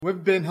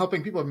We've been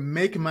helping people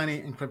make money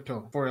in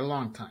crypto for a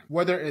long time,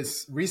 whether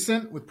it's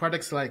recent with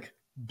products like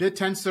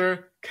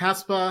Bittensor,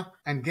 Kaspa,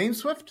 and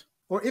Gameswift,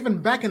 or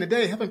even back in the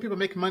day, helping people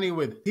make money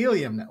with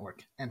Helium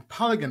Network and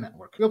Polygon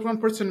Network. We helped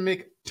one person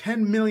make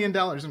 $10 million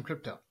in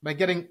crypto by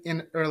getting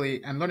in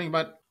early and learning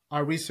about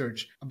our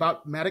research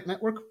about Matic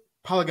Network,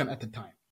 Polygon at the time.